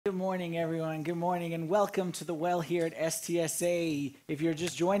Good morning, everyone. Good morning, and welcome to the Well here at STSA. If you're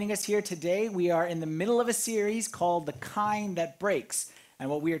just joining us here today, we are in the middle of a series called The Kind That Breaks. And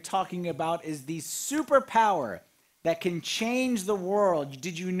what we are talking about is the superpower that can change the world.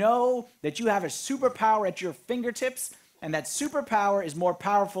 Did you know that you have a superpower at your fingertips? And that superpower is more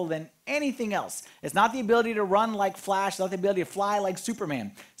powerful than anything else. It's not the ability to run like Flash. It's not the ability to fly like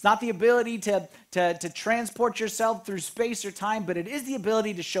Superman. It's not the ability to transport yourself through space or time, but it is the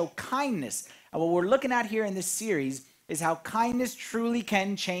ability to show kindness. And what we're looking at here in this series is how kindness truly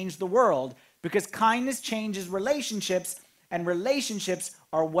can change the world, because kindness changes relationships, and relationships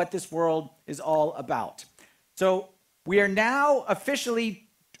are what this world is all about. So we are now officially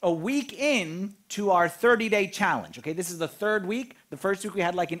a week in to our 30-day challenge. Okay, this is the third week. The first week we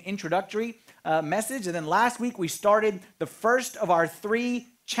had like an introductory message, and then last week we started the first of our 3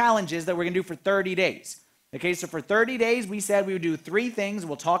 challenges that we're gonna do for 30 days. Okay, so for 30 days we said we would do 3 things.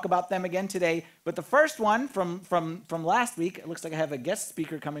 We'll talk about them again today. But the first one from last week, it looks like I have a guest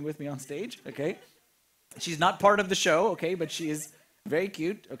speaker coming with me on stage. Okay, she's not part of the show. Okay, but she is very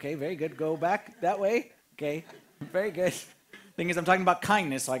cute. Okay, very good. Go back that way. Okay, very good. Thing is, I'm talking about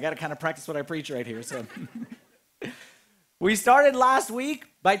kindness, so I got to kind of practice what I preach right here. So we started last week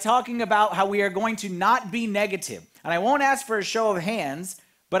by talking about how we are going to not be negative. And I won't ask for a show of hands,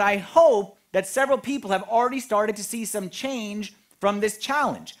 but I hope that several people have already started to see some change from this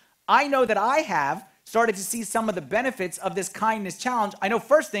challenge. I know that I have started to see some of the benefits of this kindness challenge. I know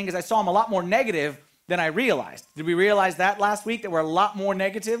first thing is I saw them a lot more negative than I realized. Did we realize that last week, that we're a lot more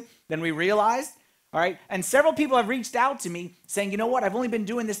negative than we realized? All right, and several people have reached out to me saying, you know what, I've only been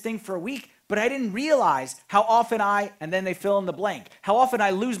doing this thing for a week, but I didn't realize how often and then they fill in the blank, how often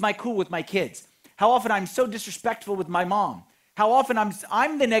I lose my cool with my kids, how often I'm so disrespectful with my mom, how often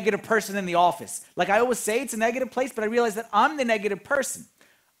I'm the negative person in the office. Like I always say, it's a negative place, but I realize that I'm the negative person.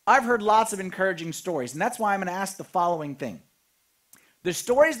 I've heard lots of encouraging stories, and that's why I'm going to ask the following thing. The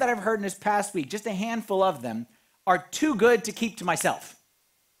stories that I've heard in this past week, just a handful of them, are too good to keep to myself.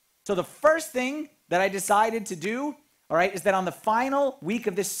 So the first thing that I decided to do, all right, is that on the final week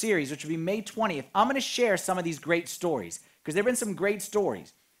of this series, which will be May 20th, I'm going to share some of these great stories, because there have been some great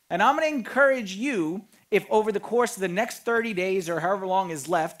stories. And I'm going to encourage you, if over the course of the next 30 days or however long is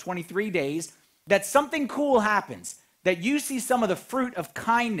left, 23 days, that something cool happens, that you see some of the fruit of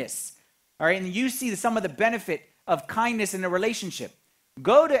kindness, all right, and you see some of the benefit of kindness in a relationship.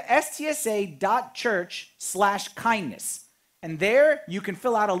 Go to stsa.church/kindness. And there you can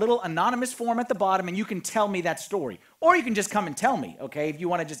fill out a little anonymous form at the bottom and you can tell me that story. Or you can just come and tell me, okay? If you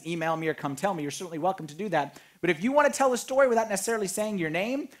want to just email me or come tell me, you're certainly welcome to do that. But if you want to tell a story without necessarily saying your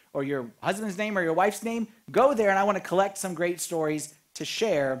name or your husband's name or your wife's name, go there, and I want to collect some great stories to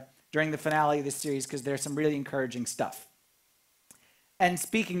share during the finale of this series, because there's some really encouraging stuff. And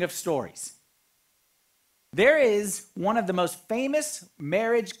speaking of stories, there is one of the most famous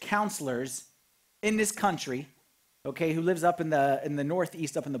marriage counselors in this country, okay, who lives up in the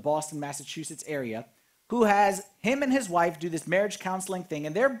Northeast, up in the Boston, Massachusetts area, who has him and his wife do this marriage counseling thing,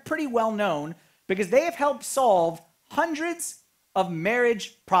 and they're pretty well known because they have helped solve hundreds of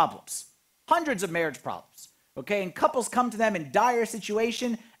marriage problems, okay, and couples come to them in dire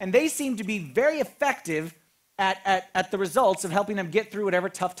situation, and they seem to be very effective at the results of helping them get through whatever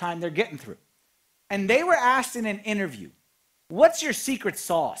tough time they're getting through. And they were asked in an interview, what's your secret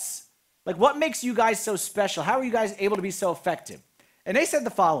sauce? Like, what makes you guys so special? How are you guys able to be so effective? And they said the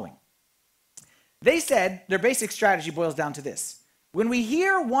following. They said their basic strategy boils down to this. When we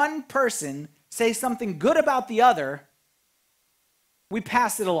hear one person say something good about the other, we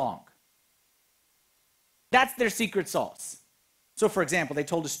pass it along. That's their secret sauce. So, for example, they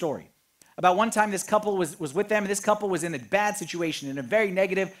told a story about one time this couple was with them, and this couple was in a bad situation, in a very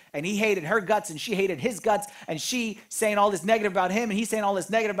negative, and he hated her guts, and she hated his guts, and she saying all this negative about him, and he saying all this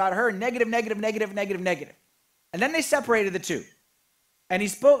negative about her, negative. And then they separated the two. And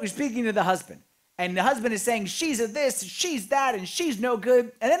he's speaking to the husband, and the husband is saying, she's a this, she's that, and she's no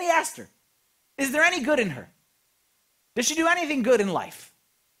good. And then he asked her, is there any good in her? Does she do anything good in life?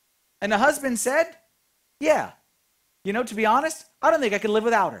 And the husband said, yeah. You know, to be honest, I don't think I could live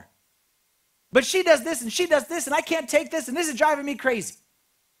without her. But she does this, and she does this, and I can't take this, and this is driving me crazy.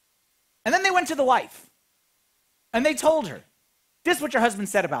 And then they went to the wife, and they told her, this is what your husband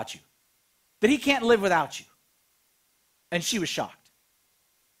said about you, that he can't live without you. And she was shocked.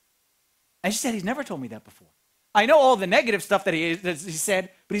 And she said, he's never told me that before. I know all the negative stuff that he said,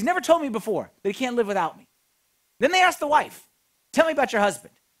 but he's never told me before that he can't live without me. Then they asked the wife, tell me about your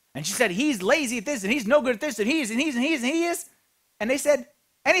husband. And she said, he's lazy at this, and he's no good at this, and he is. And they said,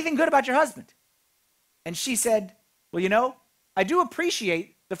 anything good about your husband? And she said, well, you know, I do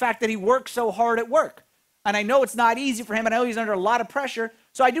appreciate the fact that he works so hard at work. And I know it's not easy for him. And I know he's under a lot of pressure.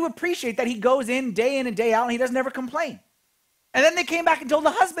 So I do appreciate that he goes in day and day out and he doesn't ever complain. And then they came back and told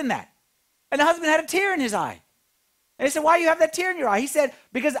the husband that. And the husband had a tear in his eye. And they said, why do you have that tear in your eye? He said,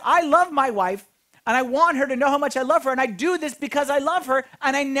 because I love my wife and I want her to know how much I love her. And I do this because I love her.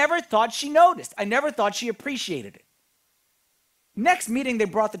 And I never thought she noticed. I never thought she appreciated it. Next meeting, they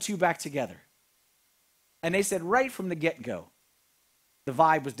brought the two back together. And they said right from the get-go, the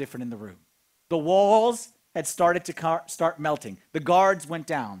vibe was different in the room. The walls had started to start melting. The guards went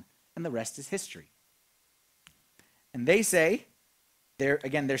down, and the rest is history. And they say,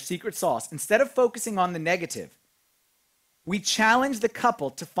 their secret sauce, instead of focusing on the negative, we challenge the couple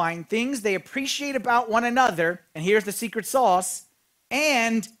to find things they appreciate about one another, and here's the secret sauce,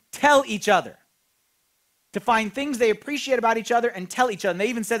 and tell each other. To find things they appreciate about each other and tell each other. And they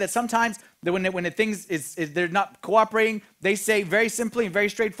even said that sometimes when the things they're not cooperating, they say very simply and very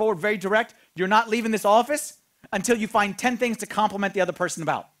straightforward, very direct, you're not leaving this office until you find 10 things to compliment the other person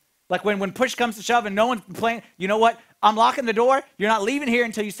about. Like when push comes to shove and no one's playing, you know what? I'm locking the door. You're not leaving here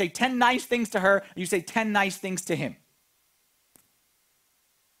until you say 10 nice things to her, and you say 10 nice things to him.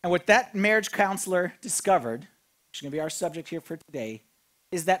 And what that marriage counselor discovered, which is going to be our subject here for today,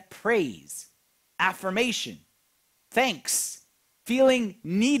 is that praise, affirmation, thanks, feeling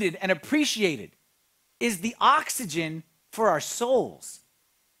needed and appreciated is the oxygen for our souls.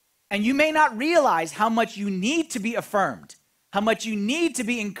 And you may not realize how much you need to be affirmed, how much you need to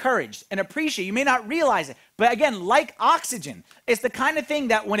be encouraged and appreciated. You may not realize it. But again, like oxygen, it's the kind of thing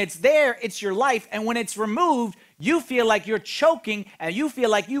that when it's there, it's your life. And when it's removed, you feel like you're choking and you feel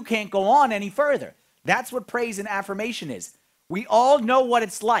like you can't go on any further. That's what praise and affirmation is. We all know what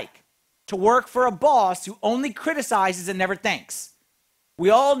it's like to work for a boss who only criticizes and never thanks. We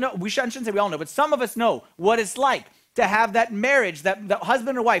all know, we shouldn't say we all know, but some of us know what it's like to have that marriage, that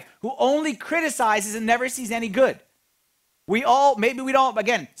husband or wife who only criticizes and never sees any good. Maybe we don't,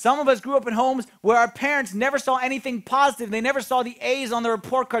 again, some of us grew up in homes where our parents never saw anything positive. They never saw the A's on the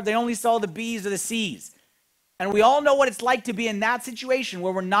report card. They only saw the B's or the C's. And we all know what it's like to be in that situation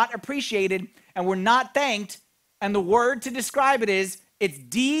where we're not appreciated and we're not thanked. And the word to describe it is, it's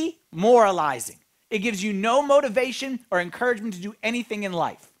demoralizing. It gives you no motivation or encouragement to do anything in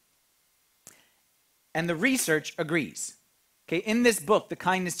life. And the research agrees. Okay, in this book, The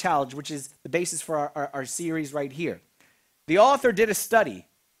Kindness Challenge, which is the basis for our series right here, the author did a study,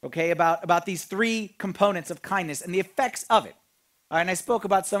 okay, about these three components of kindness and the effects of it. And I spoke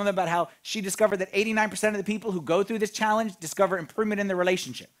about some of them, about how she discovered that 89% of the people who go through this challenge discover improvement in their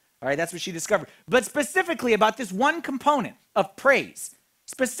relationship. All right, that's what she discovered. But specifically about this one component of praise,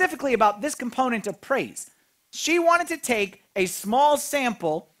 specifically about this component of praise, she wanted to take a small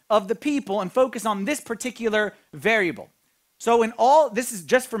sample of the people and focus on this particular variable. So this is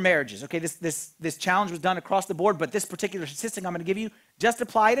just for marriages, okay? This challenge was done across the board, but this particular statistic I'm going to give you just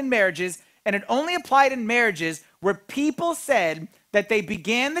applied in marriages, and it only applied in marriages where people said that they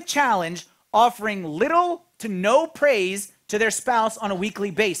began the challenge offering little to no praise to their spouse on a weekly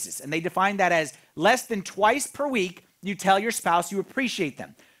basis. And they defined that as less than twice per week, you tell your spouse you appreciate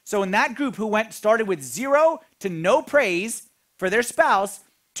them. So in that group who started with 0 to no praise for their spouse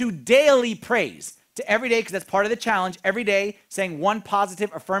to daily praise, to every day, because that's part of the challenge, every day saying one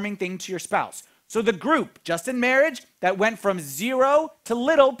positive affirming thing to your spouse. So the group, just in marriage, that went from 0 to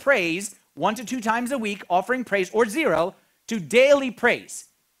little praise, 1 to 2 times a week offering praise, or 0 to daily praise.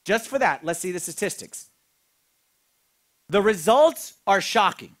 Just for that, let's see the statistics. The results are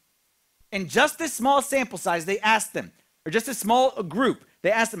shocking. In just this small sample size, they asked them, or just a small group,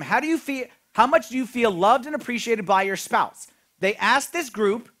 they asked them, how much do you feel loved and appreciated by your spouse? They asked this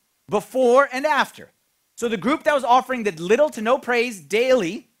group before and after. So the group that was offering the little to no praise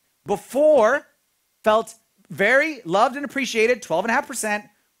daily before felt very loved and appreciated, 12.5%,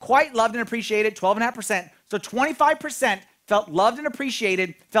 quite loved and appreciated, 12.5%. So 25% felt loved and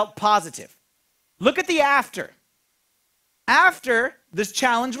appreciated, felt positive. Look at the after. After this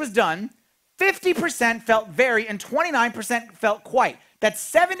challenge was done, 50% felt very and 29% felt quite. That's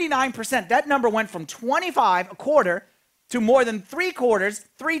 79%. That number went from 25, a quarter, to more than 3/4,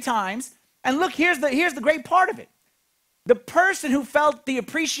 3 times. And look, here's the great part of it. The person who felt the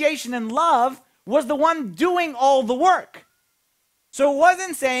appreciation and love was the one doing all the work. So it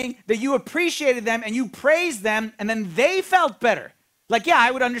wasn't saying that you appreciated them and you praised them and then they felt better. Like, yeah,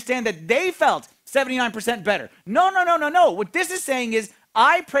 I would understand that they felt 79% better. No. What this is saying is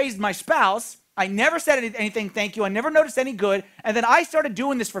I praised my spouse. I never said anything, thank you. I never noticed any good. And then I started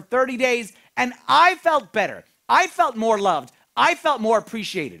doing this for 30 days and I felt better. I felt more loved. I felt more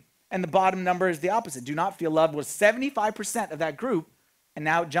appreciated. And the bottom number is the opposite. Do not feel loved was 75% of that group and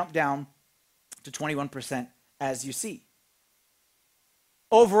now jump down to 21% as you see.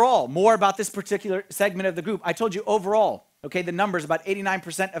 Overall, more about this particular segment of the group. I told you overall, okay, the number is about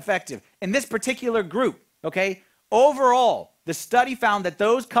 89% effective. In this particular group, okay, overall, the study found that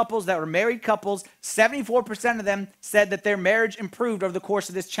those couples that were married couples, 74% of them said that their marriage improved over the course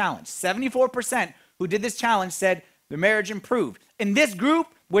of this challenge. 74% who did this challenge said the marriage improved. In this group,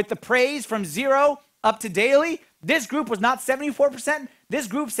 with the praise from 0 up to daily, this group was not 74%. This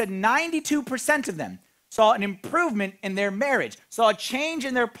group said 92% of them saw an improvement in their marriage, saw a change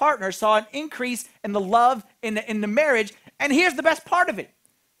in their partner, saw an increase in the love in the marriage. And here's the best part of it.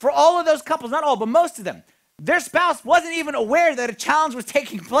 For all of those couples, not all, but most of them, their spouse wasn't even aware that a challenge was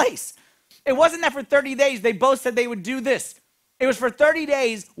taking place. It wasn't that for 30 days they both said they would do this. It was for 30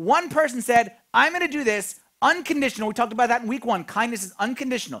 days, one person said, I'm going to do this unconditional. We talked about that in week 1. Kindness is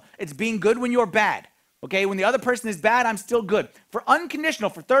unconditional. It's being good when you're bad. Okay, when the other person is bad, I'm still good. For unconditional,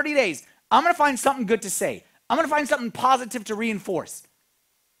 for 30 days, I'm going to find something good to say. I'm going to find something positive to reinforce.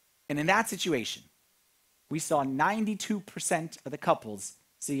 And in that situation, we saw 92% of the couples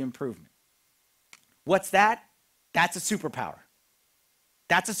see improvement. What's that? That's a superpower.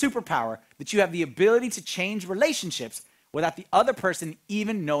 That's a superpower that you have the ability to change relationships without the other person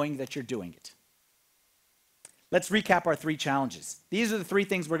even knowing that you're doing it. Let's recap our 3 challenges. These are the 3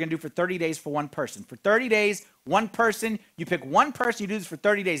 things we're going to do for 30 days for one person. For 30 days, one person, you pick one person, you do this for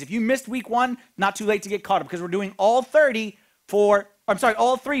 30 days. If you missed week 1, not too late to get caught up because we're doing all 3 for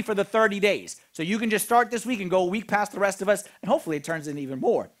the 30 days. So you can just start this week and go a week past the rest of us, and hopefully it turns into even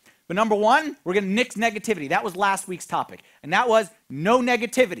more. But number 1, we're going to nix negativity. That was last week's topic, and that was no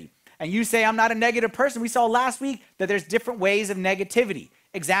negativity. And you say, I'm not a negative person. We saw last week that there's different ways of negativity.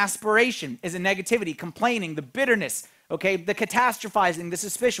 Exasperation is a negativity, complaining, the bitterness, okay, the catastrophizing, the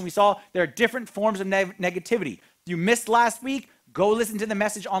suspicion. We saw there are different forms of negativity. If you missed last week, go listen to the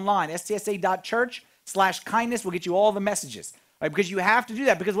message online, stsa.church/kindness will get you all the messages, right? Because you have to do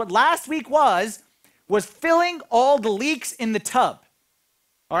that, because what last week was filling all the leaks in the tub.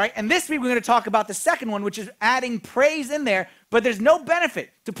 All right, and this week we're going to talk about the second one, which is adding praise in there, but there's no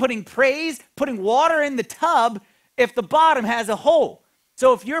benefit to putting water in the tub if the bottom has a hole.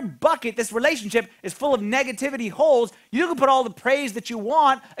 So if your bucket, this relationship, is full of negativity holes, you can put all the praise that you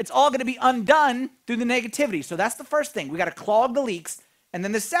want. It's all going to be undone through the negativity. So that's the first thing. We got to clog the leaks. And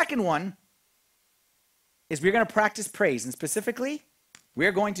then the second one is we're going to practice praise. And specifically,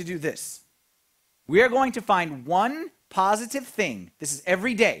 we're going to do this. We are going to find one positive thing. This is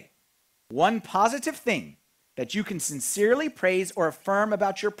every day. One positive thing that you can sincerely praise or affirm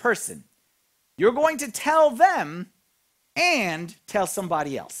about your person. You're going to tell them and tell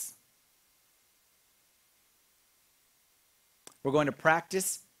somebody else. We're going to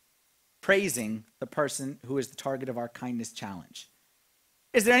practice praising the person who is the target of our kindness challenge.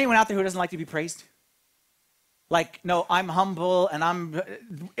 Is there anyone out there who doesn't like to be praised? Like, no, I'm humble and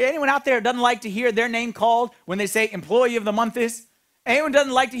anyone out there who doesn't like to hear their name called when they say employee of the month is? Anyone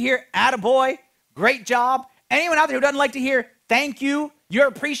doesn't like to hear attaboy, great job? Anyone out there who doesn't like to hear thank you, you're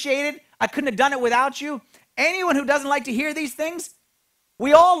appreciated, I couldn't have done it without you? Anyone who doesn't like to hear these things?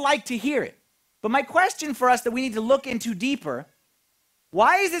 We all like to hear it. But my question for us that we need to look into deeper,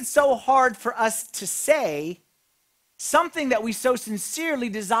 why is it so hard for us to say something that we so sincerely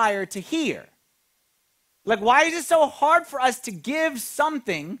desire to hear? Like, why is it so hard for us to give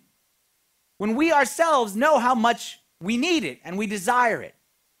something when we ourselves know how much we need it and we desire it?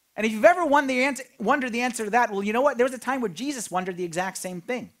 And if you've ever wondered the answer to that, well, you know what? There was a time where Jesus wondered the exact same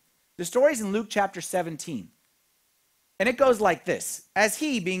thing. The story's in Luke chapter 17. And it goes like this. As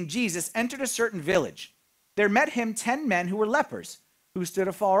he, being Jesus, entered a certain village, there met him 10 men who were lepers, who stood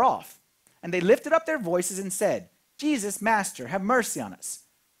afar off. And they lifted up their voices and said, Jesus, Master, have mercy on us.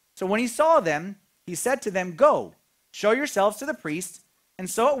 So when he saw them, he said to them, Go, show yourselves to the priest. And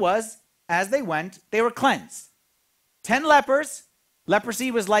so it was, as they went, they were cleansed. 10 lepers.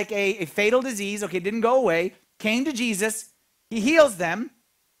 Leprosy was like a fatal disease. Okay, it didn't go away. Came to Jesus. He heals them.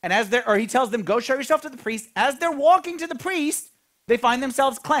 And he tells them, go show yourself to the priest. As they're walking to the priest, they find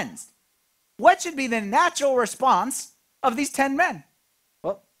themselves cleansed. What should be the natural response of these 10 men?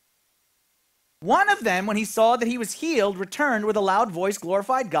 Well, one of them, when he saw that he was healed, returned with a loud voice,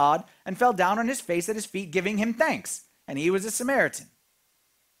 glorified God, and fell down on his face at his feet, giving him thanks. And he was a Samaritan.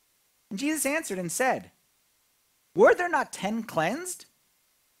 And Jesus answered and said, were there not 10 cleansed?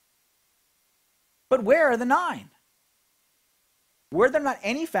 But where are the 9? Were there not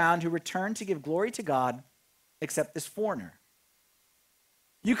any found who returned to give glory to God except this foreigner?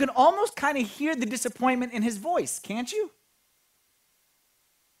 You can almost kind of hear the disappointment in his voice, can't you?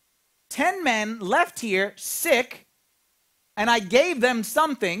 10 men left here sick, and I gave them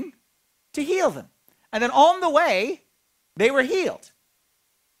something to heal them. And then on the way, they were healed.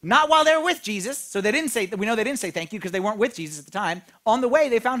 Not while they were with Jesus, so they didn't say, we know they didn't say thank you because they weren't with Jesus at the time. On the way,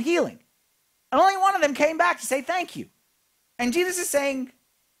 they found healing. And only one of them came back to say thank you. And Jesus is saying,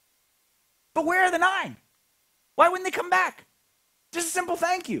 but where are the 9? Why wouldn't they come back? Just a simple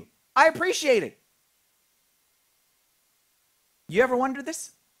thank you. I appreciate it. You ever wondered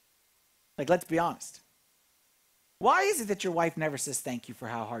this? Like, let's be honest. Why is it that your wife never says thank you for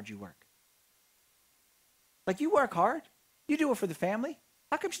how hard you work? Like, you work hard. You do it for the family.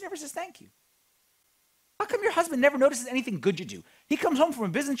 How come she never says thank you? How come your husband never notices anything good you do? He comes home from a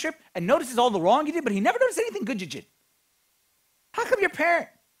business trip and notices all the wrong you did, but he never notices anything good you did. How come your parent,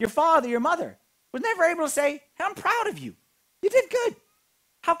 your father, your mother was never able to say, hey, I'm proud of you. You did good.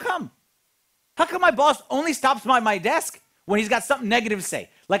 How come? How come my boss only stops by my desk when he's got something negative to say?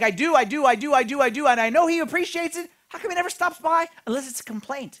 Like, I do, and I know he appreciates it. How come he never stops by unless it's a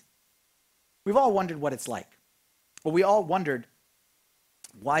complaint? We've all wondered what it's like. Well, we all wondered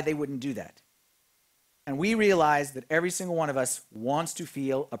why they wouldn't do that. And we realize that every single one of us wants to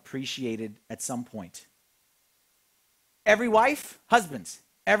feel appreciated at some point. Every wife, husbands,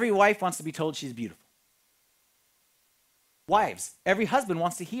 every wife wants to be told she's beautiful. Wives, every husband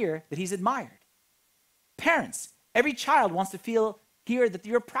wants to hear that he's admired. Parents, every child wants to hear that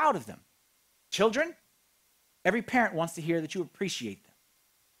you're proud of them. Children, every parent wants to hear that you appreciate them.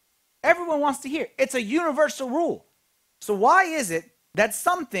 Everyone wants to hear. It's a universal rule. So why is it that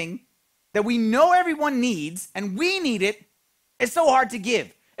something that we know everyone needs and we need it is so hard to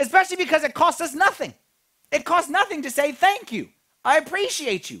give? Especially because it costs us nothing. It costs nothing to say thank you. I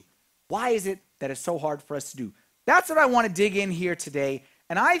appreciate you. Why is it that it's so hard for us to do? That's what I want to dig in here today.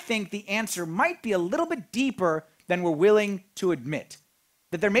 And I think the answer might be a little bit deeper than we're willing to admit.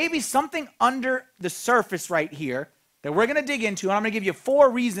 That there may be something under the surface right here that we're going to dig into. And I'm going to give you 4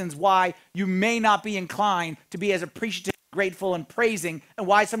 reasons why you may not be inclined to be as appreciative, grateful, and praising, and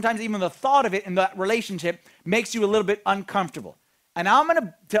why sometimes even the thought of it in that relationship makes you a little bit uncomfortable. And I'm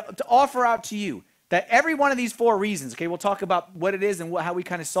going to offer out to you that every one of these 4 reasons, okay, we'll talk about what it is and how we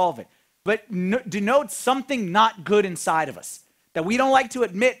kind of solve it, but denotes something not good inside of us that we don't like to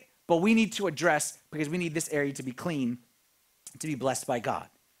admit, but we need to address because we need this area to be clean, to be blessed by God.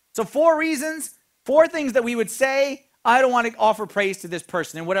 So 4 reasons, 4 things that we would say, I don't want to offer praise to this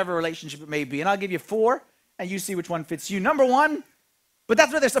person in whatever relationship it may be. And I'll give you 4, and you see which one fits you. Number 1, but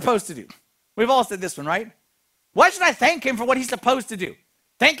that's what they're supposed to do. We've all said this one, right? Why should I thank him for what he's supposed to do?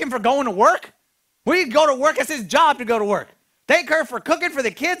 Thank him for going to work? We go to work. It's his job to go to work. Thank her for cooking for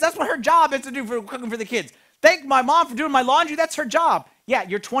the kids. That's what her job is to do, for cooking for the kids. Thank my mom for doing my laundry. That's her job. Yeah,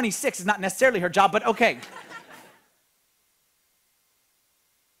 you're 26. It's not necessarily her job, but okay.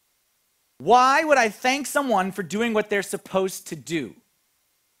 Why would I thank someone for doing what they're supposed to do?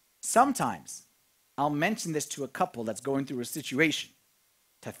 Sometimes I'll mention this to a couple that's going through a situation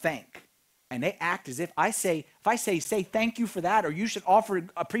to thank. And they act as if I say thank you for that, or you should offer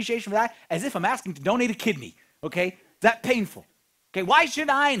appreciation for that, as if I'm asking to donate a kidney, okay? That painful. Okay, why should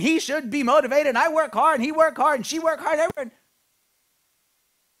I and he should be motivated, and I work hard and he work hard and she work hard. Everyone.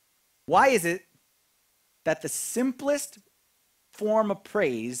 Why is it that the simplest form of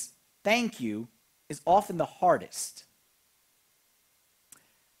praise, thank you, is often the hardest?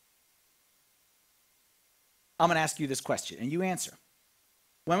 I'm going to ask you this question, and you answer.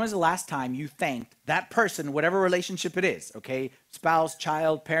 When was the last time you thanked that person, whatever relationship it is, okay? Spouse,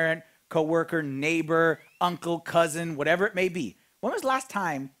 child, parent, coworker, neighbor, uncle, cousin, whatever it may be. When was the last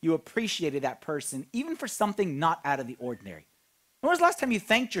time you appreciated that person, even for something not out of the ordinary? When was the last time you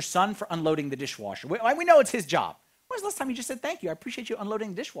thanked your son for unloading the dishwasher? We know it's his job. When was the last time you just said, thank you, I appreciate you unloading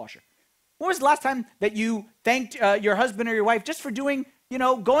the dishwasher? When was the last time that you thanked your husband or your wife just for doing,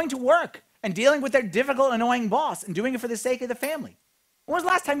 going to work and dealing with their difficult, annoying boss and doing it for the sake of the family? When was the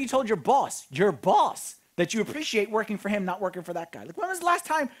last time you told your boss, that you appreciate working for him, not working for that guy? Like, when was the last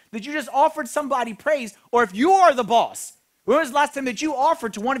time that you just offered somebody praise? Or if you are the boss, when was the last time that you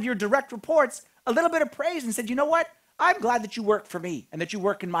offered to one of your direct reports a little bit of praise and said, you know what? I'm glad that you work for me and that you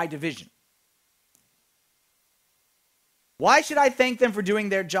work in my division. Why should I thank them for doing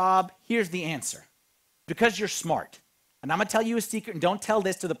their job? Here's the answer. Because you're smart. And I'm going to tell you a secret, and don't tell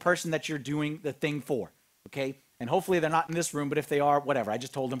this to the person that you're doing the thing for, okay? And hopefully they're not in this room, but if they are, whatever, I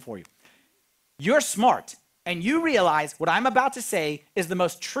just told them for you. You're smart, and you realize what I'm about to say is the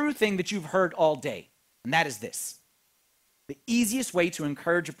most true thing that you've heard all day, and that is this. The easiest way to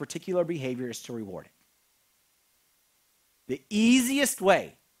encourage a particular behavior is to reward it. The easiest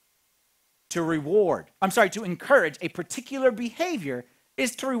way to encourage a particular behavior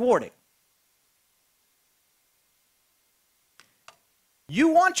is to reward it. You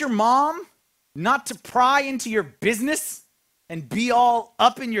want your mom not to pry into your business and be all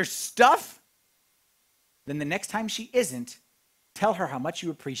up in your stuff? Then the next time she isn't, tell her how much you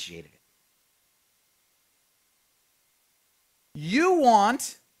appreciated it. You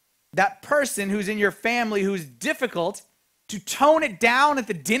want that person who's in your family who's difficult to tone it down at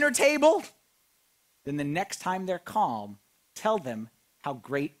the dinner table? Then the next time they're calm, tell them how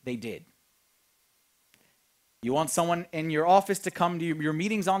great they did. You want someone in your office to come to your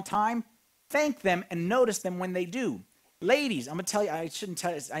meetings on time? Thank them and notice them when they do. Ladies, I'm going to tell you, I shouldn't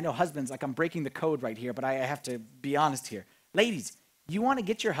tell you, I know husbands, like I'm breaking the code right here, but I have to be honest here. Ladies, you want to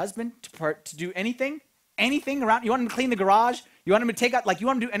get your husband to do anything around, you want him to clean the garage, you want him to take out, like you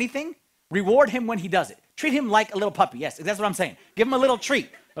want him to do anything? Reward him when he does it. Treat him like a little puppy. Yes, that's what I'm saying. Give him a little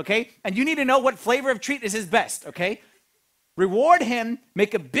treat, okay? And you need to know what flavor of treat is his best, okay? Reward him,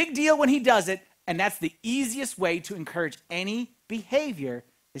 make a big deal when he does it, and that's the easiest way to encourage any behavior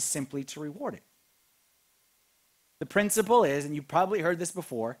is simply to reward it. The principle is, and you've probably heard this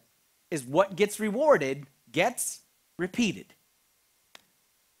before, is what gets rewarded gets repeated.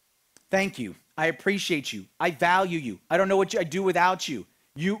 Thank you. I appreciate you. I value you. I don't know what I do without you.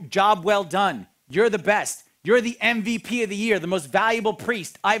 Job well done. You're the best. You're the MVP of the year, the most valuable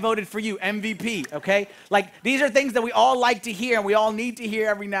priest. I voted for you, MVP, okay? Like, these are things that we all like to hear and we all need to hear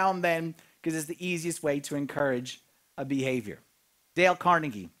every now and then because it's the easiest way to encourage a behavior. Dale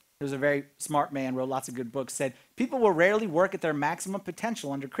Carnegie, who's a very smart man, wrote lots of good books, said, people will rarely work at their maximum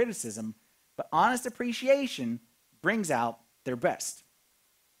potential under criticism, but honest appreciation brings out their best.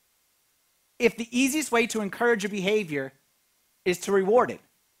 If the easiest way to encourage a behavior is to reward it,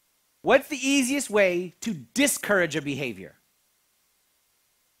 what's the easiest way to discourage a behavior?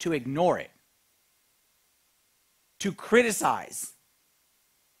 To ignore it. To criticize.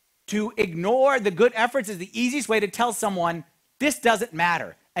 To ignore the good efforts is the easiest way to tell someone, this doesn't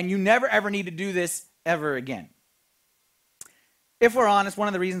matter, and you never ever need to do this ever again. If we're honest, one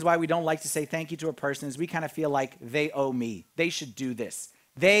of the reasons why we don't like to say thank you to a person is we kind of feel like they owe me. They should do this.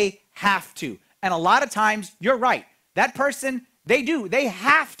 They have to. And a lot of times, you're right. That person, they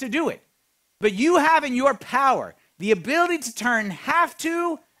have to do it. But you have in your power the ability to turn have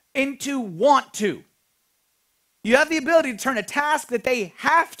to into want to. You have the ability to turn a task that they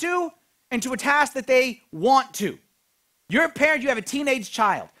have to into a task that they want to. You're a parent, you have a teenage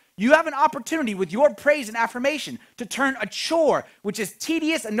child. You have an opportunity with your praise and affirmation to turn a chore, which is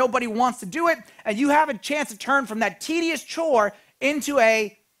tedious and nobody wants to do it, and you have a chance to turn from that tedious chore into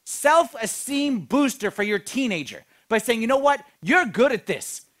a self-esteem booster for your teenager by saying, you know what, you're good at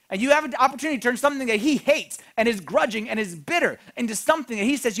this. And you have an opportunity to turn something that he hates and is grudging and is bitter into something that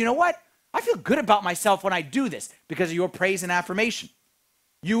he says, you know what, I feel good about myself when I do this because of your praise and affirmation.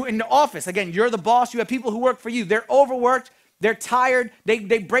 You in the office, again, you're the boss, you have people who work for you, they're overworked, they're tired, they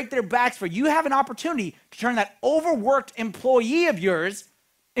break their backs for you. You have an opportunity to turn that overworked employee of yours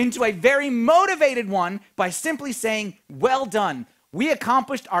into a very motivated one by simply saying, well done. We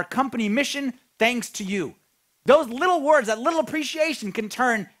accomplished our company mission thanks to you. Those little words, that little appreciation can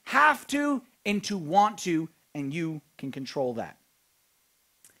turn have to into want to, and you can control that.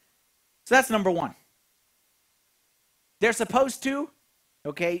 So that's number one. They're supposed to,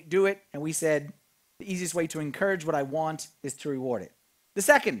 okay, do it. And we said the easiest way to encourage what I want is to reward it. The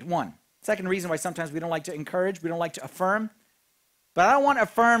second reason why sometimes we don't like to encourage, we don't like to affirm, but I don't want to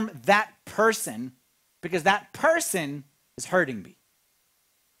affirm that person because that person is hurting me.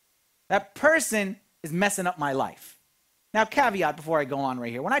 That person is messing up my life. Now, caveat before I go on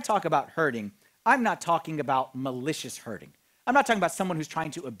right here. When I talk about hurting, I'm not talking about malicious hurting. I'm not talking about someone who's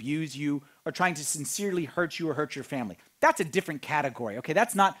trying to abuse you or trying to sincerely hurt you or hurt your family. That's a different category, okay?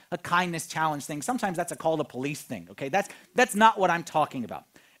 That's not a kindness challenge thing. Sometimes that's a call to police thing, okay? That's not what I'm talking about.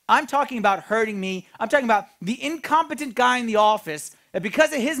 I'm talking about hurting me. I'm talking about the incompetent guy in the office that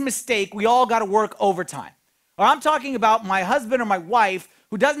because of his mistake, we all got to work overtime. Or I'm talking about my husband or my wife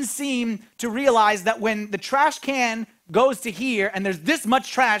who doesn't seem to realize that when the trash can goes to here and there's this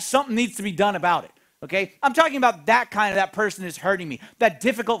much trash, something needs to be done about it. Okay, I'm talking about that person is hurting me. That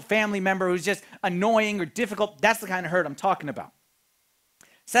difficult family member who's just annoying or difficult. That's the kind of hurt I'm talking about.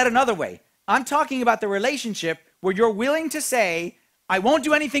 Said another way, I'm talking about the relationship where you're willing to say, I won't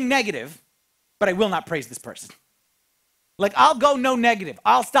do anything negative, but I will not praise this person. Like, I'll go no negative.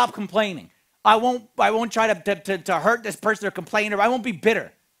 I'll stop complaining. I won't try to hurt this person or complain, or I won't be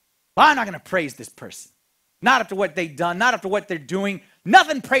bitter. But I'm not going to praise this person. Not after what they've done, not after what they're doing.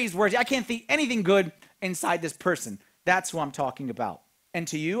 Nothing praiseworthy. I can't see anything good inside this person. That's who I'm talking about. And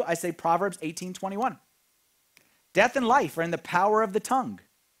to you, I say Proverbs 18:21. Death and life are in the power of the tongue,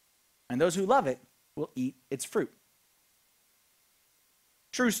 and those who love it will eat its fruit.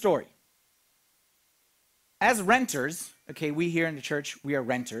 True story. As renters, okay, we here in the church, we are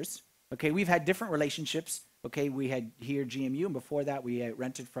renters. Okay, we've had different relationships. Okay, we had here GMU, and before that we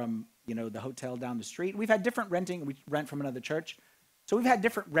rented from, the hotel down the street. We've had different renting. We rent from another church. So we've had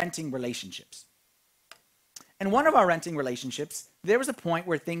different renting relationships. And one of our renting relationships, there was a point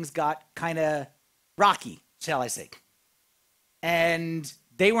where things got kind of rocky, shall I say. And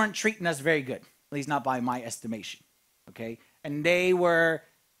they weren't treating us very good, at least not by my estimation, okay? And they were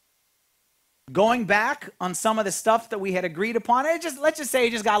going back on some of the stuff that we had agreed upon. Let's just say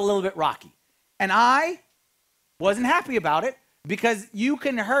it just got a little bit rocky. And I wasn't happy about it because you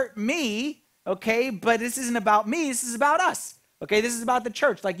can hurt me, okay? But this isn't about me, this is about us, okay? This is about the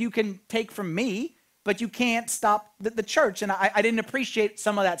church. Like, you can take from me, but you can't stop the church. And I didn't appreciate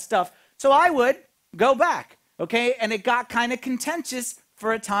some of that stuff. So I would go back, okay? And it got kind of contentious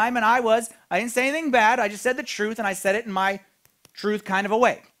for a time. And I didn't say anything bad. I just said the truth, and I said it in my truth kind of a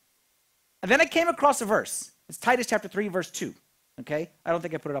way. And then I came across a verse. It's Titus chapter 3, verse 2, okay? I don't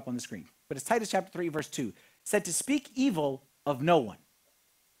think I put it up on the screen. But it's Titus chapter 3, verse 2. It said to speak evil of no one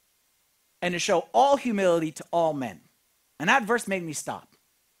and to show all humility to all men. And that verse made me stop.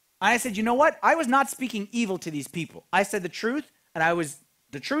 And I said, you know what? I was not speaking evil to these people. I said the truth, and I was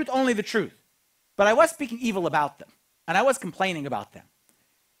the truth, only the truth. But I was speaking evil about them, and I was complaining about them.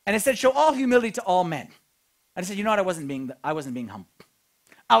 And it said, show all humility to all men. And I said, you know what? I wasn't being humble.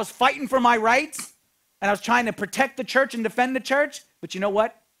 I was fighting for my rights, and I was trying to protect the church and defend the church. But you know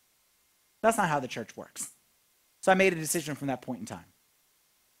what? That's not how the church works. So I made a decision from that point in time.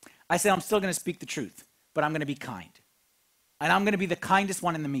 I said, I'm still going to speak the truth, but I'm going to be kind. And I'm going to be the kindest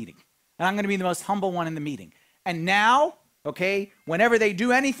one in the meeting. And I'm going to be the most humble one in the meeting. And now, okay, whenever they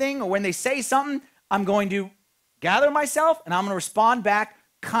do anything or when they say something, I'm going to gather myself and I'm going to respond back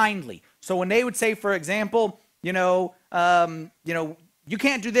kindly. So when they would say, for example, you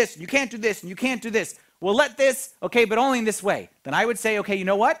can't do this, you can't do this, and you can't do this. Well, let this, okay, but only in this way. Then I would say, okay, you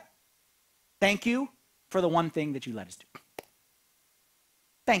know what? Thank you for the one thing that you let us do.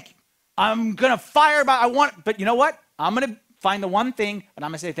 Thank you. I'm going to fire but you know what? I'm going to find the one thing, and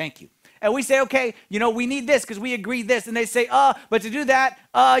I'm going to say thank you. And we say, okay, we need this because we agreed this. And they say, but to do that,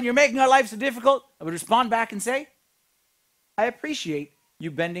 you're making our life so difficult. I would respond back and say, I appreciate you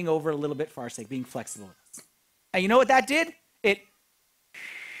bending over a little bit for our sake, being flexible with us. And you know what that did? It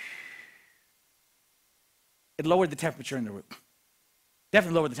lowered the temperature in the room.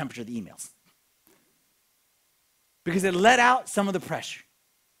 Definitely lowered the temperature of the emails. Because it let out some of the pressure.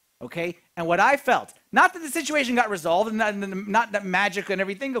 Okay? And what I felt, not that the situation got resolved, and not that magic and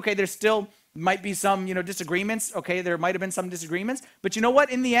everything, okay, there still might be some, disagreements, okay, there might have been some disagreements, but you know what,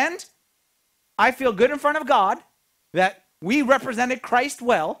 in the end, I feel good in front of God that we represented Christ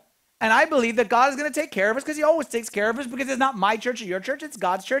well, and I believe that God is going to take care of us because he always takes care of us because it's not my church or your church, it's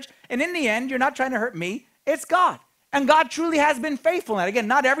God's church, and in the end, you're not trying to hurt me, it's God. And God truly has been faithful. And again,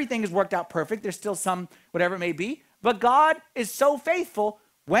 not everything has worked out perfect. There's still some, whatever it may be, but God is so faithful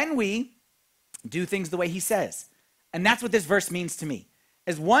when we do things the way he says. And that's what this verse means to me.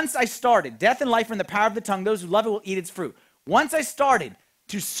 As once I started, death and life are in the power of the tongue, those who love it will eat its fruit. Once I started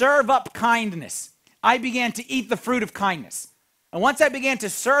to serve up kindness, I began to eat the fruit of kindness. And once I began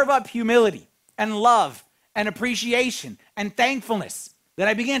to serve up humility and love and appreciation and thankfulness, then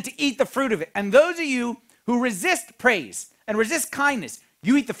I began to eat the fruit of it. And those of you who resist praise and resist kindness,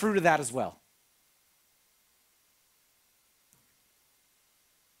 you eat the fruit of that as well.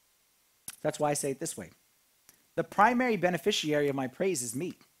 That's why I say it this way. The primary beneficiary of my praise is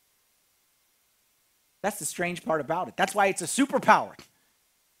me. That's the strange part about it. That's why it's a superpower.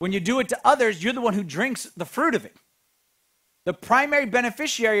 When you do it to others, you're the one who drinks the fruit of it. The primary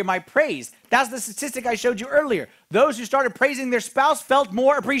beneficiary of my praise, that's the statistic I showed you earlier. Those who started praising their spouse felt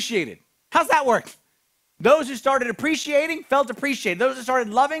more appreciated. How's that work? Those who started appreciating felt appreciated. Those who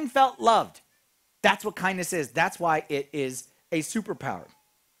started loving felt loved. That's what kindness is. That's why it is a superpower.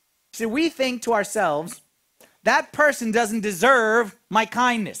 See, we think to ourselves, that person doesn't deserve my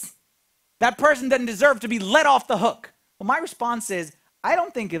kindness. That person doesn't deserve to be let off the hook. Well, my response is, I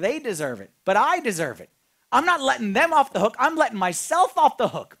don't think they deserve it, but I deserve it. I'm not letting them off the hook. I'm letting myself off the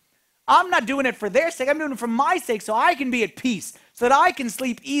hook. I'm not doing it for their sake. I'm doing it for my sake so I can be at peace, so that I can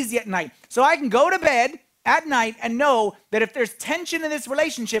sleep easy at night, so I can go to bed at night and know that if there's tension in this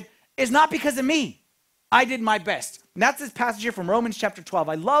relationship, it's not because of me. I did my best. And that's this passage here from Romans chapter 12.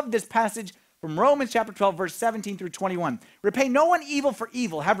 I love this passage from Romans chapter 12, verse 17 through 21. Repay no one evil for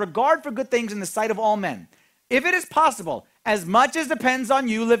evil. Have regard for good things in the sight of all men. If it is possible, as much as depends on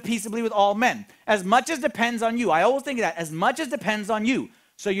you, live peaceably with all men. As much as depends on you. I always think of that. As much as depends on you.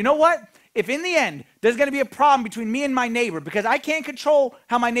 So you know what? if in the end there's going to be a problem between me and my neighbor, because I can't control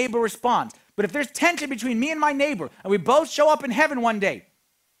how my neighbor responds, but if there's tension between me and my neighbor and we both show up in heaven one day,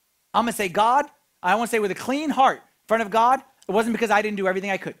 I'm going to say, God, I want to say with a clean heart in front of God, it wasn't because I didn't do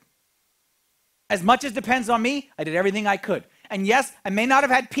everything I could. As much as depends on me, I did everything I could. And yes, I may not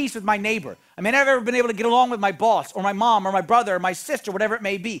have had peace with my neighbor. I may not have ever been able to get along with my boss or my mom or my brother or my sister, whatever it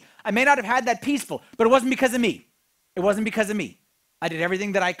may be. I may not have had that peaceful, but it wasn't because of me. It wasn't because of me. I did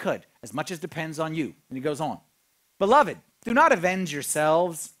everything that I could, as much as depends on you. And he goes on. Beloved, do not avenge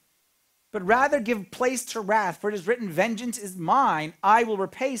yourselves, but rather give place to wrath, for it is written, vengeance is mine, I will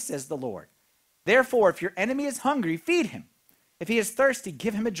repay, says the Lord. Therefore, if your enemy is hungry, feed him. If he is thirsty,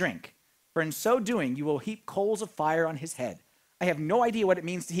 give him a drink. For in so doing, you will heap coals of fire on his head. I have no idea what it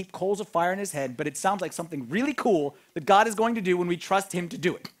means to heap coals of fire on his head, but it sounds like something really cool that God is going to do when we trust him to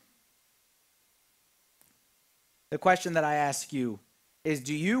do it. The question that I ask you is,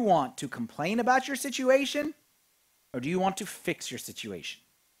 do you want to complain about your situation, or do you want to fix your situation?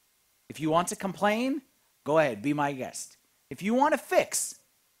 If you want to complain, go ahead, be my guest. If you want to fix,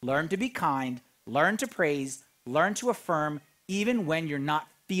 learn to be kind, learn to praise, learn to affirm, even when you're not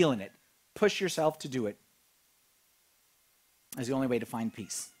feeling it. Push yourself to do it. Is the only way to find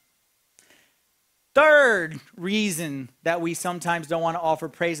peace. Third reason that we sometimes don't want to offer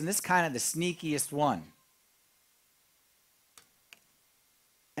praise, and this is kind of the sneakiest one.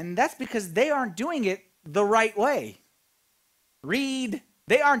 And that's because they aren't doing it the right way.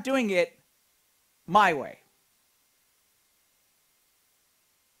 They aren't doing it my way.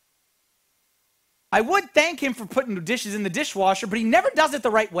 I would thank him for putting the dishes in the dishwasher, but he never does it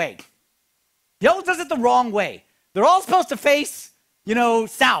the right way. He always does it the wrong way. They're all supposed to face,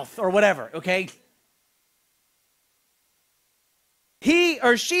 south or whatever, okay? He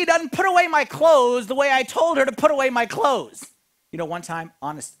or she doesn't put away my clothes the way I told her to put away my clothes. One time,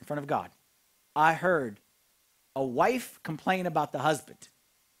 honest, in front of God, I heard a wife complain about the husband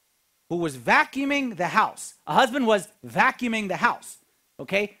who was vacuuming the house. A husband was vacuuming the house,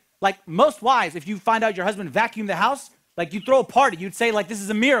 okay? Like most wives, if you find out your husband vacuumed the house, like you throw a party, you'd say like, this is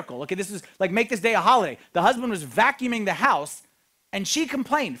a miracle. Okay, this is like, make this day a holiday. The husband was vacuuming the house and she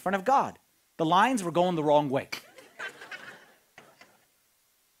complained in front of God. The lines were going the wrong way.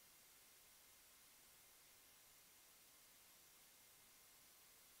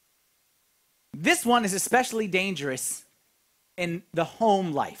 This one is especially dangerous in the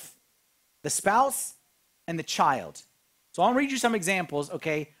home life, the spouse and the child. So I'll read you some examples,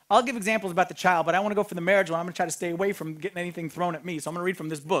 okay? I'll give examples about the child, but I want to go for the marriage one. I'm going to try to stay away from getting anything thrown at me. So I'm going to read from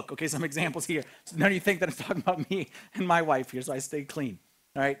this book, okay? Some examples here. So none of you think that I'm talking about me and my wife here, so I stay clean,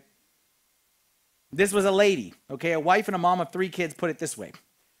 all right? This was a lady, okay? A wife and a mom of 3 kids put it this way.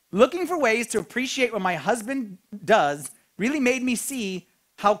 Looking for ways to appreciate what my husband does really made me see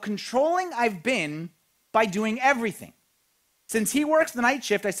how controlling I've been by doing everything. Since he works the night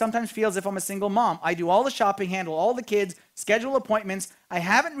shift, I sometimes feel as if I'm a single mom. I do all the shopping, handle all the kids, schedule appointments. I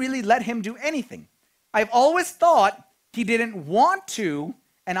haven't really let him do anything. I've always thought he didn't want to,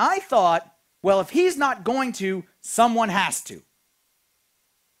 and I thought, well, if he's not going to, someone has to.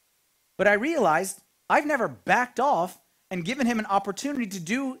 But I realized I've never backed off and given him an opportunity to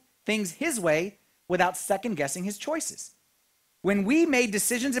do things his way without second-guessing his choices. When we made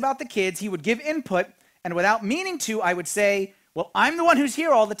decisions about the kids, he would give input, and without meaning to, I would say, well, I'm the one who's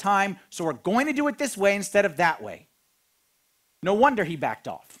here all the time, so we're going to do it this way instead of that way. No wonder he backed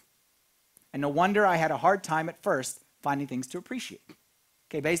off. And no wonder I had a hard time at first finding things to appreciate.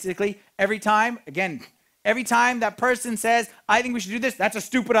 Okay, basically, every time that person says, I think we should do this, that's a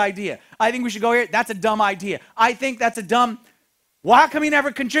stupid idea. I think we should go here, that's a dumb idea. I think that's a dumb, well, how come he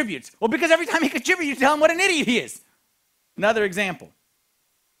never contributes? Well, because every time he contributes, you tell him what an idiot he is. Another example.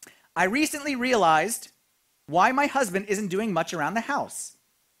 I recently realized why my husband isn't doing much around the house.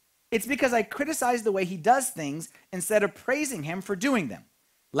 It's because I criticize the way he does things instead of praising him for doing them.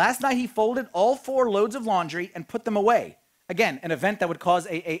 Last night he folded all 4 loads of laundry and put them away. Again, an event that would cause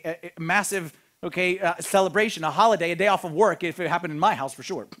a massive, celebration, a holiday, a day off of work if it happened in my house for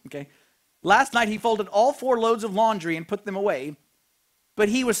sure, okay? Last night he folded all 4 loads of laundry and put them away, but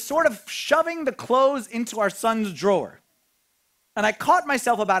he was sort of shoving the clothes into our son's drawer. And I caught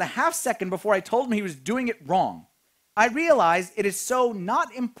myself about a half second before I told him he was doing it wrong. I realized it is so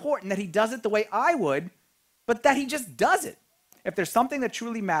not important that he does it the way I would, but that he just does it. If there's something that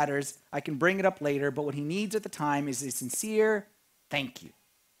truly matters, I can bring it up later, but what he needs at the time is a sincere thank you.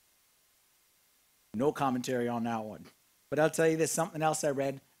 No commentary on that one. But I'll tell you this, something else I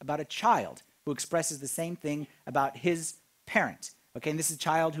read about a child who expresses the same thing about his parent. Okay, and this is a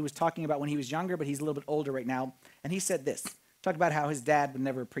child who was talking about when he was younger, but he's a little bit older right now. And he said this. Talk about how his dad would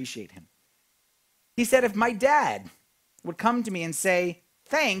never appreciate him. He said, if my dad would come to me and say,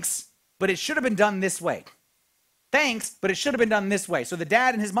 thanks, but it should have been done this way. Thanks, but it should have been done this way. So the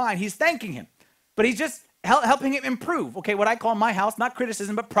dad in his mind, he's thanking him, but he's just helping him improve. Okay, what I call in my house, not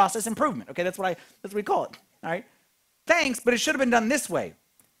criticism, but process improvement. Okay, that's what we call it. All right. Thanks, but it should have been done this way.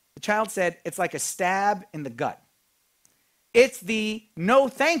 The child said, it's like a stab in the gut. It's the no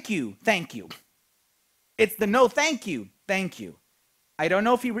thank you, thank you. It's the no thank you, thank you. I don't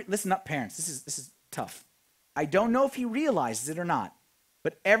know if he, listen up parents, this is tough. I don't know if he realizes it or not,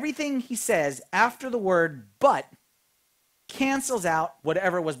 but everything he says after the word but cancels out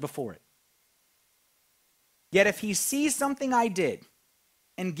whatever was before it. Yet if he sees something I did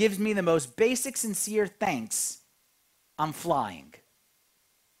and gives me the most basic, sincere thanks, I'm flying.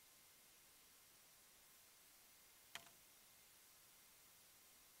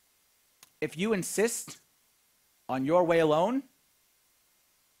 If you insist on your way alone,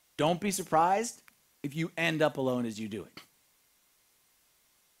 don't be surprised if you end up alone as you do it.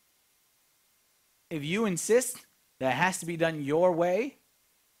 If you insist that it has to be done your way,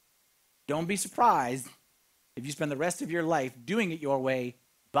 don't be surprised if you spend the rest of your life doing it your way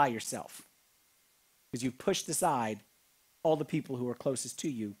by yourself. Because you pushed aside all the people who are closest to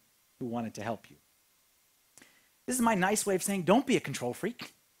you who wanted to help you. This is my nice way of saying don't be a control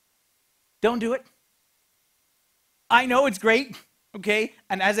freak. Don't do it. I know it's great, okay?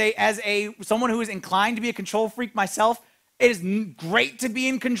 And as someone who is inclined to be a control freak myself, it is great to be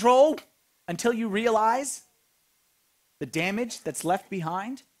in control until you realize the damage that's left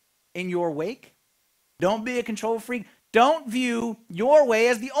behind in your wake. Don't be a control freak. Don't view your way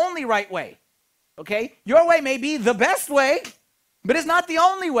as the only right way, okay? Your way may be the best way, but it's not the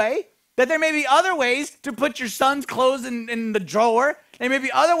only way. That there may be other ways to put your son's clothes in the drawer. There may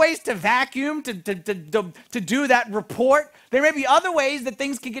be other ways to vacuum, to do that report. There may be other ways that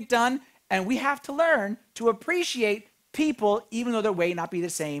things can get done, and we have to learn to appreciate people even though their way not be the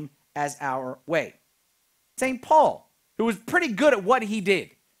same as our way. St. Paul, who was pretty good at what he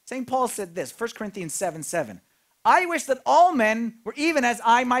did. St. Paul said this, 1 Corinthians 7:7. I wish that all men were even as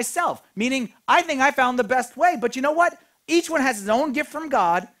I myself, meaning I think I found the best way. But you know what? Each one has his own gift from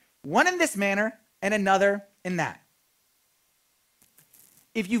God, one in this manner and another in that.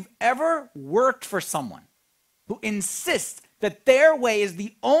 If you've ever worked for someone who insists that their way is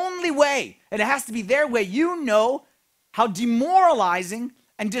the only way, and it has to be their way, you know how demoralizing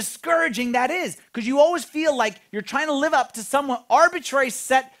and discouraging that is. Because you always feel like you're trying to live up to some arbitrary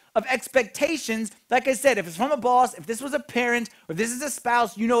set of expectations. Like I said, if it's from a boss, if this was a parent, or if this is a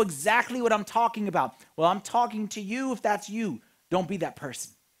spouse, you know exactly what I'm talking about. Well, I'm talking to you if that's you. Don't be that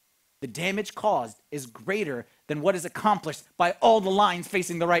person. The damage caused is greater than what is accomplished by all the lines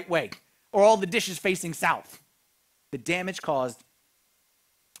facing the right way or all the dishes facing south. The damage caused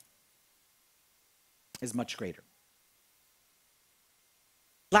is much greater.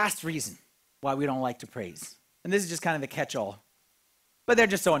 Last reason why we don't like to praise, and this is just kind of the catch-all, but they're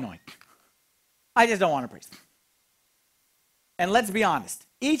just so annoying. I just don't want to praise them. And let's be honest,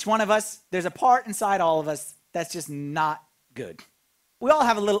 each one of us, there's a part inside all of us that's just not good. We all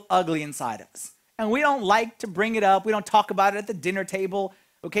have a little ugly inside of us. And we don't like to bring it up. We don't talk about it at the dinner table.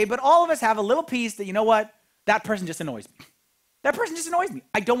 Okay, but all of us have a little piece that, you know what? That person just annoys me. That person just annoys me.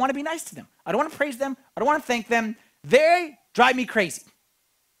 I don't want to be nice to them. I don't want to praise them. I don't want to thank them. They drive me crazy.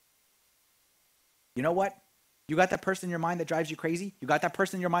 You know what? You got that person in your mind that drives you crazy? You got that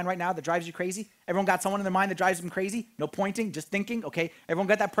person in your mind right now that drives you crazy? Everyone got someone in their mind that drives them crazy? No pointing, just thinking. Okay, everyone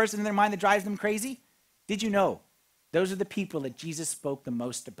got that person in their mind that drives them crazy? Did you know? Those are the people that Jesus spoke the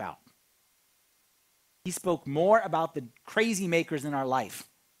most about. He spoke more about the crazy makers in our life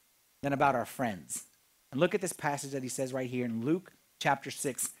than about our friends. And look at this passage that he says right here in Luke chapter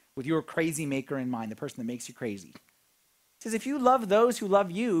 6, with your crazy maker in mind, the person that makes you crazy. It says, if you love those who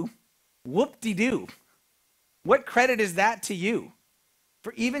love you, whoop-de-doo. What credit is that to you?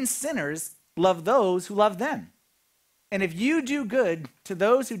 For even sinners love those who love them. And if you do good to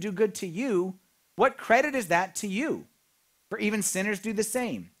those who do good to you, what credit is that to you? For even sinners do the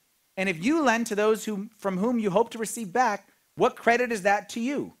same. And if you lend to those from whom you hope to receive back, what credit is that to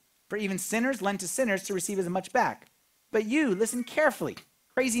you? For even sinners lend to sinners to receive as much back. But you, listen carefully,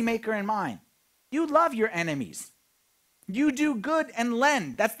 crazy maker in mind. You love your enemies. You do good and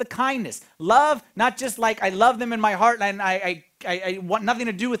lend. That's the kindness. Love, not just like I love them in my heart and I want nothing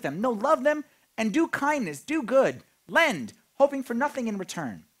to do with them. No, love them and do kindness, do good, lend, hoping for nothing in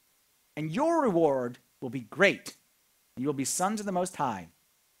return. And your reward will be great, and you will be sons of the Most High.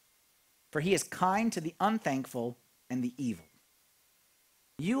 For he is kind to the unthankful and the evil.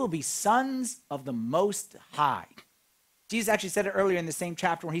 You will be sons of the Most High. Jesus actually said it earlier in the same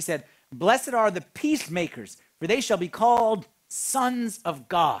chapter when he said, Blessed are the peacemakers, for they shall be called sons of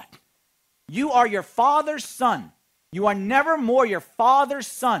God. You are your father's son. You are never more your father's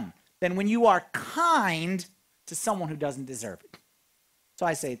son than when you are kind to someone who doesn't deserve it. So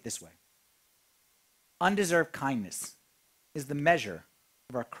I say it this way. Undeserved kindness is the measure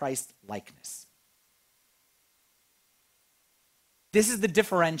of our Christ likeness. This is the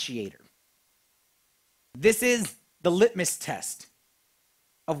differentiator. This is the litmus test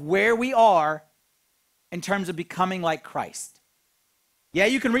of where we are in terms of becoming like Christ. Yeah,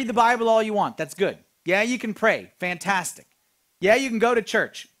 you can read the Bible all you want. That's good. Yeah, you can pray. Fantastic. Yeah, you can go to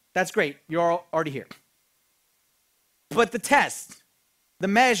church. That's great. You're already here. But the test, the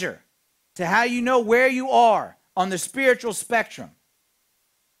measure to how you know where you are on the spiritual spectrum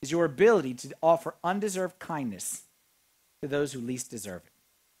is your ability to offer undeserved kindness to those who least deserve it.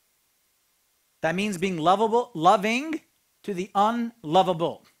 That means being loving to the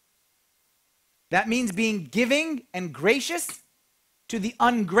unlovable. That means being giving and gracious to the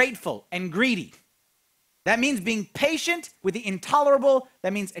ungrateful and greedy. That means being patient with the intolerable.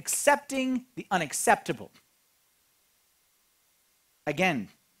 That means accepting the unacceptable. Again,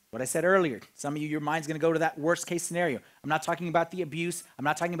 what I said earlier, some of you, your mind's going to go to that worst case scenario. I'm not talking about the abuse. I'm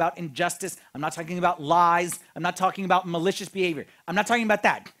not talking about injustice. I'm not talking about lies. I'm not talking about malicious behavior. I'm not talking about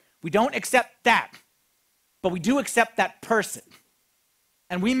that. We don't accept that, but we do accept that person.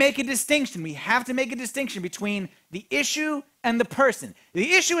 And we make a distinction. We have to make a distinction between the issue and the person.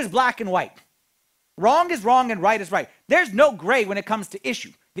 The issue is black and white. Wrong is wrong and right is right. There's no gray when it comes to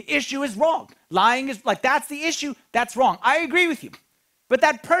issue. The issue is wrong. Lying is like, that's the issue. That's wrong. I agree with you. But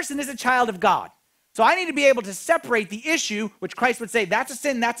that person is a child of God. So I need to be able to separate the issue, which Christ would say, that's a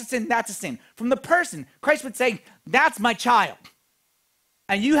sin, that's a sin, that's a sin, from the person. Christ would say, that's my child.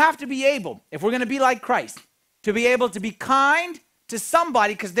 And you have to be able, if we're going to be like Christ, to be able to be kind to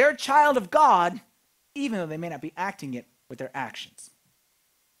somebody because they're a child of God, even though they may not be acting it with their actions.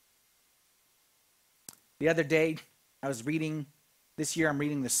 The other day, I was reading, this year I'm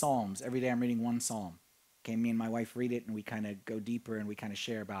reading the Psalms. Every day I'm reading one Psalm. Okay, me and my wife read it, and we kind of go deeper, and we kind of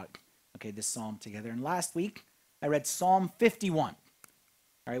share about, okay, this Psalm together. And last week, I read Psalm 51, all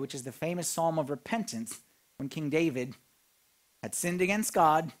right, which is the famous Psalm of repentance when King David had sinned against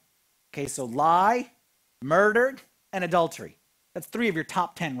God. Okay, so lie, murder, and adultery. That's 3 of your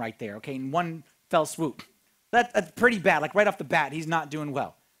top 10 right there, okay, in one fell swoop. That's pretty bad. Like right off the bat, he's not doing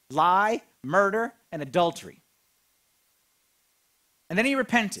well. Lie, murder, and adultery. And then he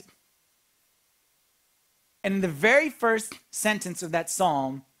repented. And in the very first sentence of that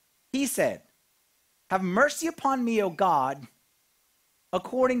psalm, he said, have mercy upon me, O God,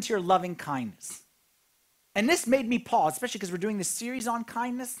 according to your loving kindness. And this made me pause, especially because we're doing this series on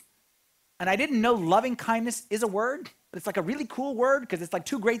kindness. And I didn't know loving kindness is a word, but it's like a really cool word because it's like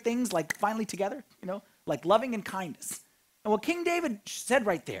 2 great things like finally together, you know, like loving and kindness. And what King David said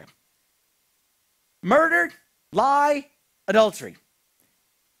right there, murder, lie, adultery.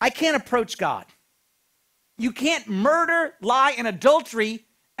 I can't approach God. You can't murder, lie, and adultery,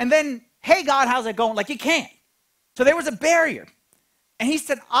 and then, hey, God, how's it going? Like, you can't. So there was a barrier. And he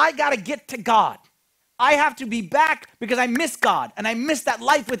said, I got to get to God. I have to be back because I miss God, and I miss that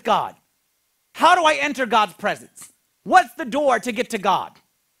life with God. How do I enter God's presence? What's the door to get to God?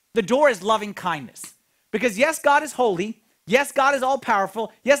 The door is loving kindness. Because yes, God is holy. Yes, God is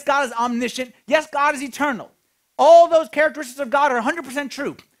all-powerful. Yes, God is omniscient. Yes, God is eternal. All those characteristics of God are 100%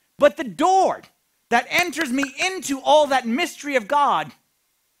 true. But the door that enters me into all that mystery of God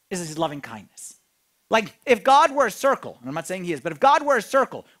is his loving kindness. Like if God were a circle, and I'm not saying he is, but if God were a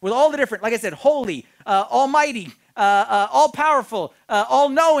circle with all the different, like I said, holy, almighty, all-powerful,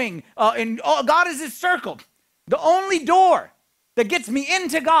 all-knowing, and God is his circle. The only door that gets me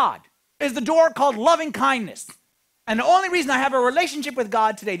into God is the door called loving kindness. And the only reason I have a relationship with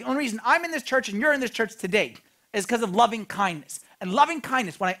God today, the only reason I'm in this church and you're in this church today is because of loving kindness. And loving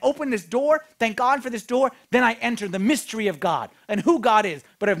kindness, when I open this door, thank God for this door, then I enter the mystery of God and who God is.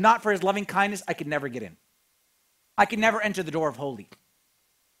 But if not for his loving kindness, I could never get in. I could never enter the door of holy.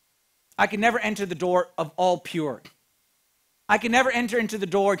 I could never enter the door of all pure. I could never enter into the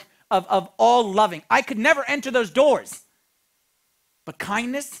door of all loving. I could never enter those doors. But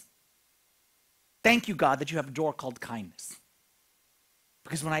kindness, thank you, God, that you have a door called kindness.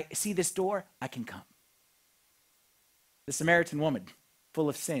 Because when I see this door, I can come. The Samaritan woman, full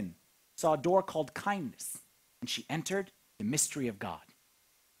of sin, saw a door called kindness, and she entered the mystery of God.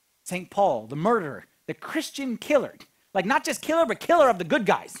 St. Paul, the murderer, the Christian killer, like not just killer, but killer of the good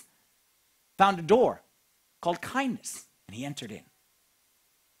guys, found a door called kindness, and he entered in.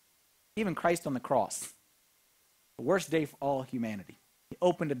 Even Christ on the cross, the worst day for all humanity.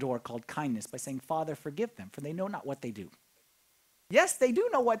 opened a door called kindness by saying, Father, forgive them, for they know not what they do. Yes, they do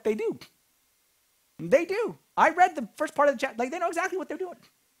know what they do. They do. I read the first part of the chapter. Like, they know exactly what they're doing.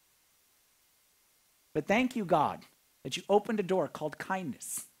 But thank you, God, that you opened a door called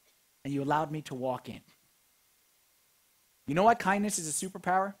kindness and you allowed me to walk in. You know what kindness is a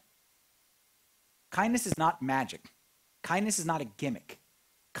superpower? Kindness is not magic. Kindness is not a gimmick.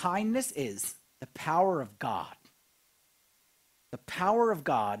 Kindness is the power of God. The power of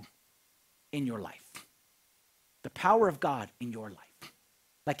God in your life. The power of God in your life.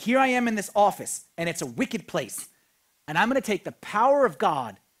 Like, here I am in this office, and it's a wicked place. And I'm going to take the power of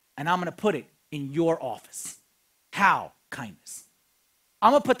God, and I'm going to put it in your office. How? Kindness.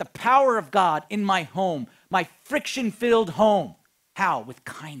 I'm going to put the power of God in my home, my friction-filled home. How? With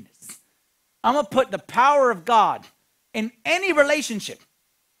kindness. I'm going to put the power of God in any relationship.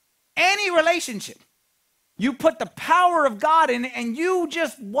 Any relationship. You put the power of God in it, and you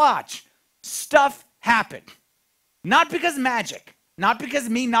just watch stuff happen. Not because magic. Not because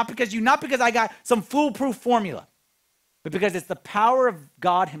me, not because you, not because I got some foolproof formula, but because it's the power of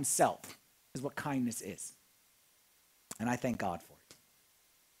God himself is what kindness is. And I thank God for it.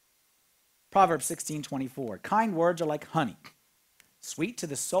 Proverbs 16:24, kind words are like honey, sweet to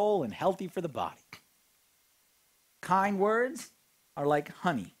the soul and healthy for the body. Kind words are like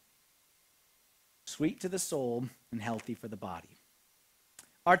honey, sweet to the soul and healthy for the body.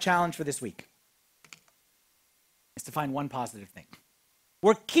 Our challenge for this week is to find one positive thing.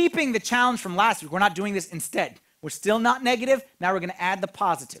 We're keeping the challenge from last week. We're not doing this instead. We're still not negative. Now we're going to add the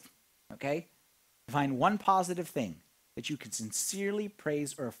positive, okay? Find one positive thing that you can sincerely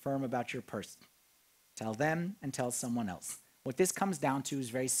praise or affirm about your person. Tell them and tell someone else. What this comes down to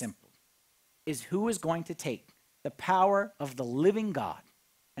is very simple, is who is going to take the power of the living God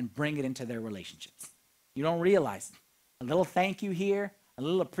and bring it into their relationships. You don't realize it. A little thank you here, a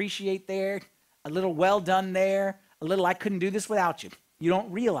little appreciate there, a little well done there, a little I couldn't do this without you. You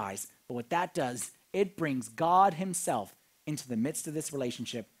don't realize, but what that does, it brings God himself into the midst of this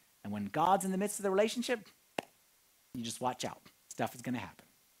relationship. And when God's in the midst of the relationship, you just watch out. Stuff is going to happen.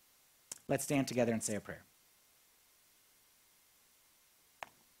 Let's stand together and say a prayer.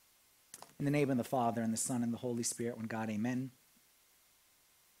 In the name of the Father, and the Son, and the Holy Spirit, one God, amen.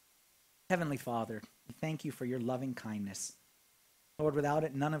 Heavenly Father, we thank you for your loving kindness. Lord, without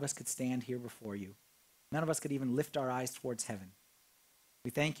it, none of us could stand here before you. None of us could even lift our eyes towards heaven. We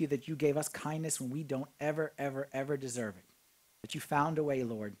thank you that you gave us kindness when we don't ever, ever, ever deserve it. That you found a way,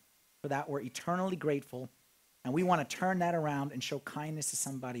 Lord. For that, we're eternally grateful, and we want to turn that around and show kindness to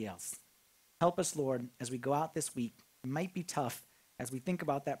somebody else. Help us, Lord, as we go out this week. It might be tough as we think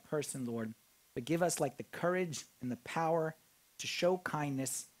about that person, Lord, but give us like the courage and the power to show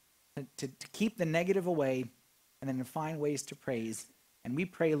kindness, to keep the negative away, and then to find ways to praise. And we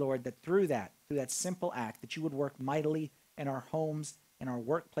pray, Lord, that through that simple act, that you would work mightily in our homes, in our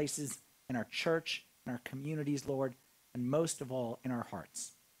workplaces, in our church, in our communities, Lord, and most of all, in our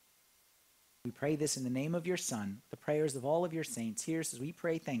hearts. We pray this in the name of your Son, the prayers of all of your saints. Hear us as we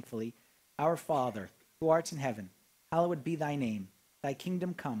pray thankfully. Our Father, who art in heaven, hallowed be thy name. Thy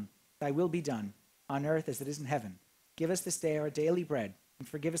kingdom come, thy will be done, on earth as it is in heaven. Give us this day our daily bread, and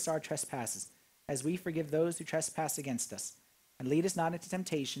forgive us our trespasses, as we forgive those who trespass against us. And lead us not into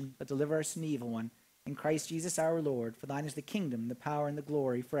temptation, but deliver us from the evil one. In Christ Jesus our Lord, for thine is the kingdom, the power, and the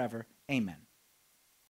glory forever. Amen.